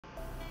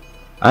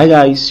Hi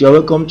guys, you're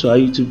welcome to our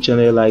YouTube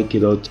channel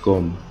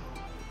like.com.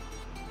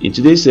 In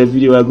today's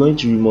video, we are going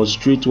to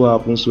demonstrate what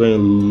happens when you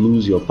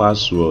lose your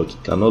password,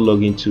 cannot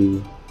log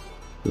into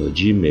your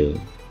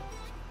Gmail,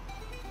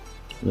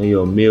 when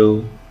your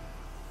mail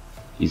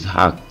is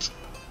hacked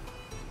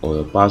or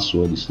your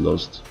password is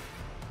lost.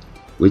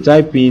 We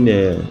type in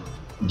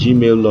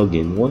Gmail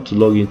login. We want to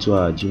log into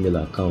our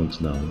Gmail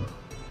account now.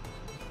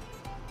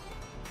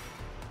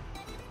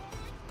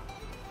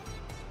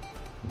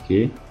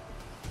 Okay.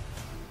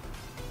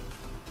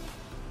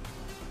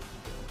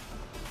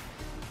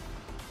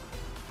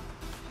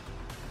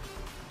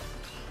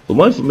 For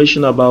more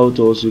information about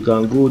us, you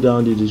can go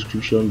down the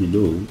description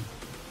below,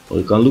 or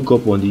you can look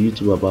up on the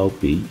YouTube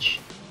about page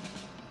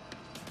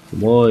for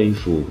more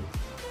info.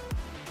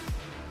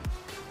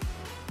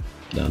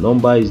 The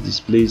number is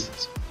displayed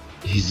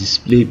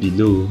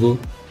below.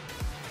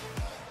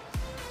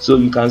 So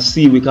you can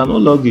see we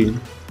cannot log in.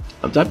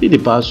 I'm typing the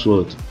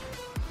password.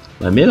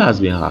 My mail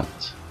has been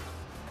hacked.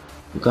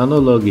 We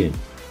cannot log in.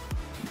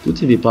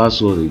 Put in the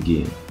password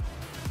again.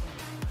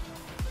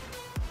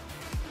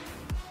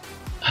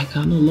 I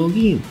cannot log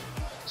in.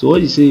 So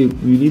what you say, you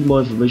need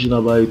more information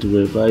about it to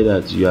verify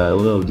that you are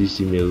owner of this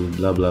email,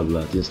 blah blah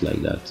blah, things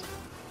like that.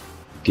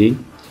 Okay,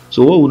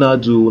 so what we'll now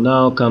do, we'll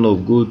now kind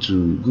of go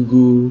to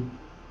Google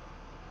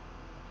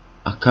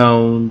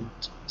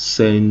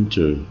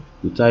ActivePresenter.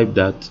 We type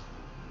that.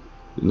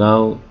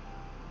 Now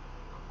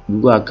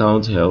Google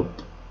account help,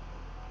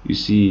 you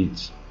see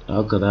it.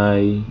 How can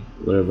I,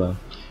 wherever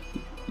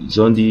it's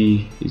on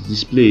the, it's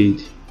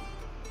displayed.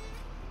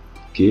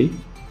 Okay,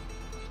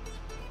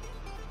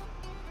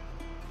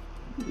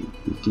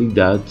 we click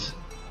that.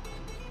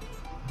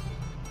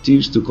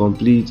 Tips to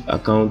complete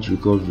account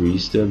recovery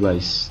step by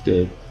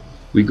step.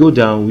 We go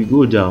down,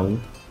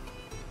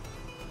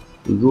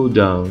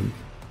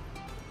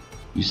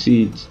 you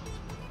see it.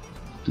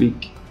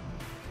 Click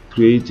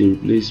create a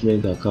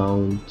replacement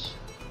account.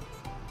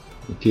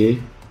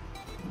 Okay,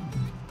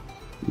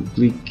 you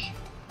click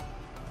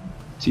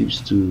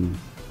tips to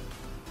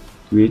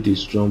create a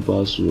strong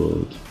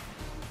password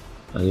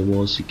and a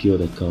more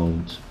secured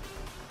account.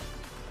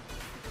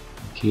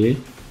 Okay,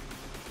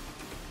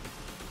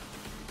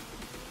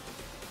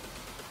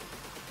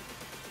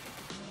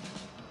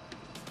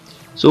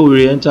 so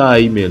we enter our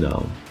email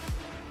now.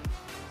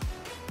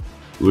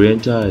 We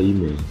enter our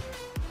email.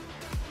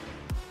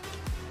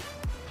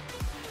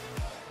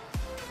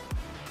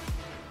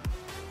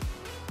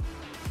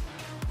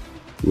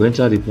 We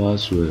enter the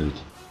password.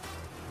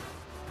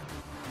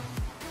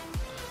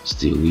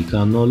 Still we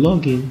cannot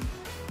log in.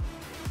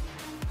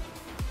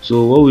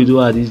 So what we do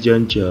at this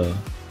juncture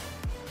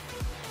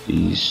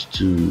is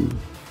to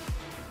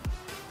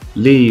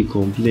lay a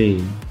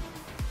complaint.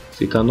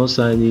 They cannot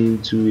sign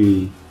into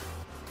a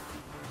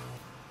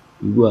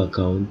Google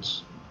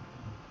account.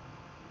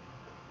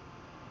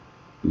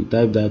 We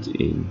type that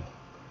in.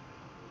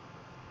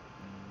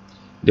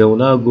 Then we'll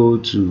now go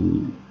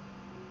to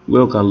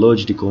where we can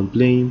lodge the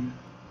complaint.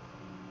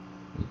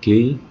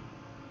 Okay,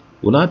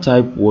 we'll now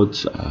type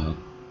what our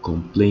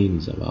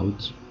complaint is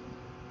about.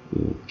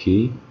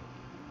 Okay,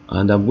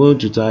 and I'm going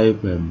to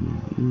type let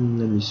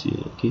me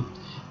see. Okay,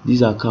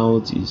 this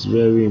account is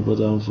very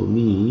important for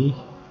me.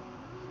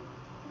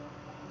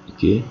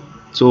 Okay,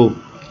 so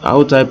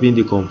I'll type in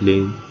the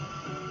complaint.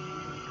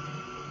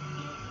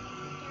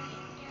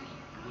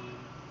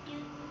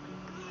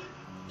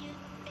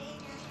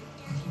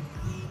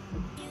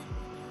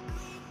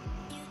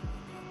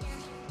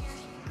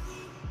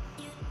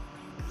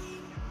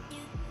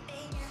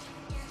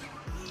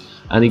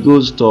 And it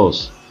goes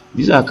thus: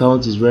 this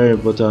account is very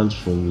important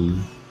for me.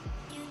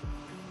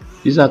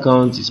 This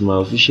account is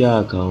my official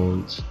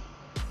account.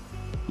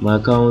 My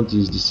account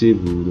is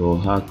disabled or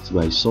hacked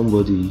by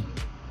somebody.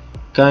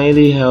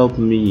 Kindly help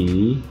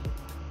me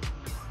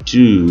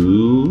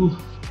to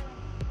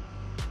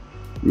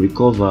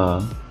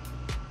recover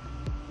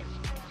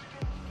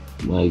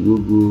my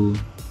Google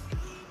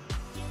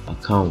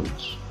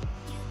account.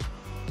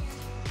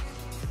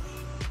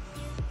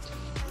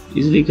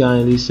 Easily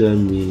kindly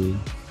send me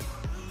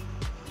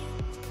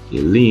a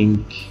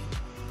link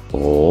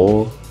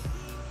or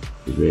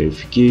a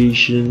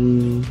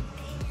verification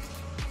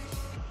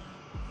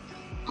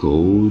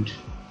code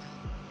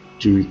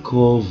to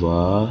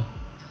recover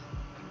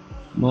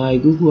my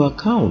Google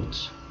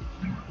account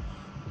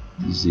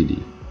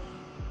easily.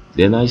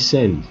 Then I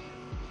send.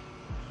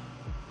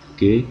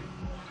 Okay,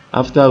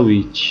 after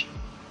which,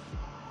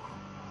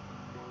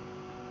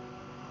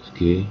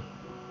 okay,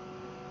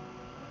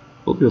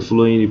 hope you're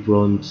following the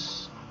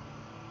prompts.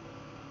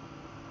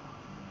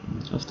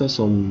 After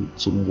some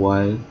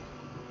while,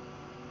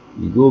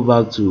 we go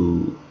back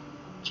to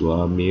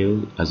our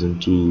mail, as in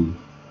to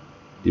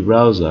the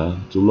browser,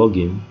 to log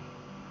in.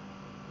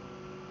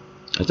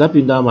 I type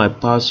in down my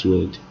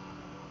password.